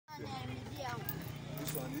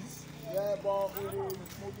Yeah, but we will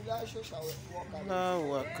mobilize social workers.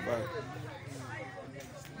 Allahu Akbar.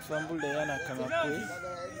 Fambul Yana Kamakwie.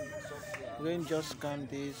 Rain just came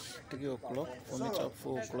this 3 o'clock, from it up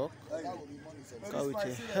 4 o'clock. Come with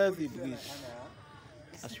a heavy breeze.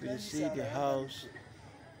 As we see the house,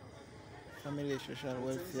 family social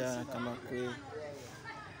welfare Kamakwie.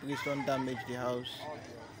 Please don't damage the house.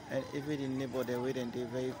 And even the neighbor they waiting, they're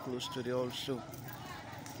very close to the also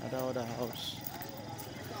other house.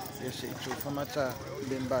 You see to Famata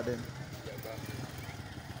Bimbaden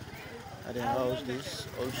at the house this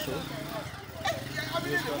also.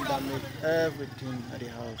 Please don't damage everything at the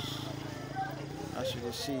house. As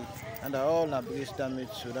you see. And all are breeze damage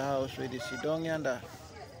to the house where they see down yonder.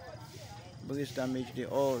 Breeze damage the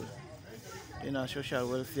all in our social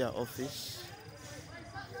welfare office.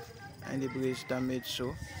 And the breeze damage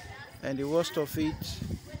so. And the worst of it,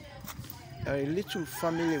 a little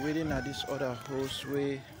family within at this other house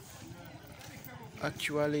where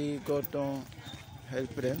actually God don't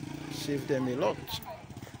help them, save them a lot.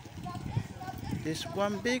 There's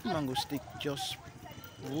one big mango stick just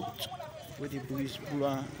root with the breeze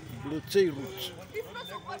blow root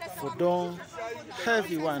for down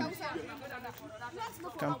heavy one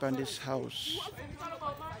camp on this house.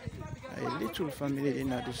 A little family in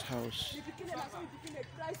this house.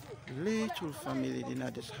 Little family in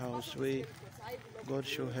this house where God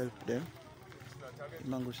should help them. The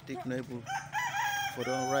mango stick no able for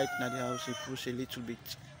them right now the house he push a little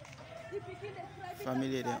bit.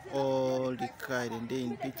 Family they all they cried and they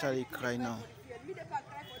in bitterly cry now.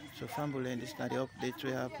 So family this now the update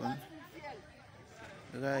will happen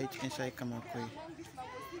right inside Kamakwie.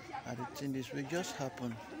 And the thing this will just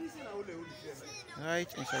happen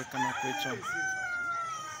right inside Kamakwie town.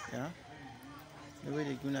 Yeah. The way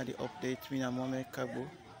they gonna the update me na moment Kabo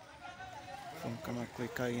from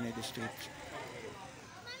Kamakwie carrying the street.